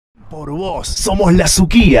Por vos, somos la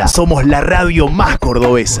Suquía, somos la radio más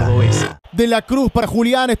cordobesa. De la Cruz para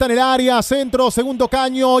Julián, está en el área, centro, segundo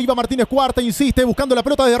caño, Iba Martínez cuarta, insiste, buscando la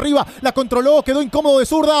pelota desde arriba, la controló, quedó incómodo de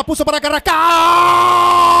zurda, puso para Carrascal.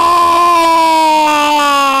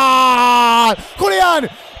 Julián,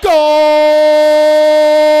 ¡gol!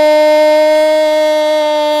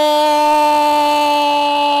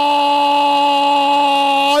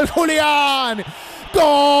 Julián,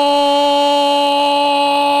 ¡gol!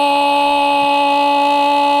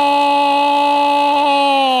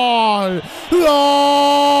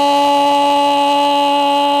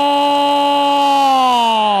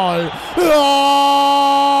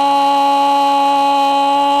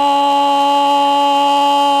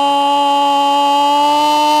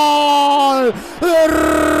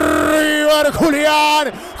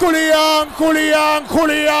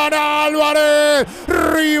 J.Álvarez,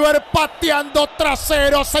 River pateando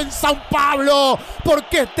traseros en San Pablo,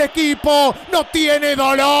 porque este equipo no tiene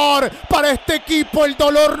dolor. Para este equipo el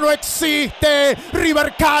dolor no existe.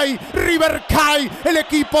 River cae, el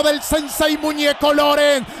equipo del Sensei Muñeco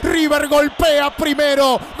Loren. River golpea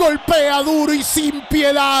primero, golpea duro y sin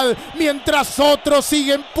piedad, mientras otros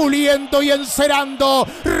siguen puliendo y encerando.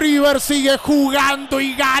 River sigue jugando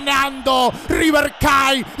y ganando. River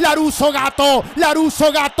cae, Laruso Gato,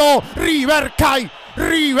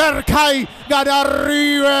 River cae, gana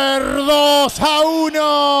River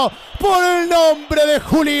 2-1 por el nombre de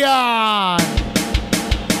Julián.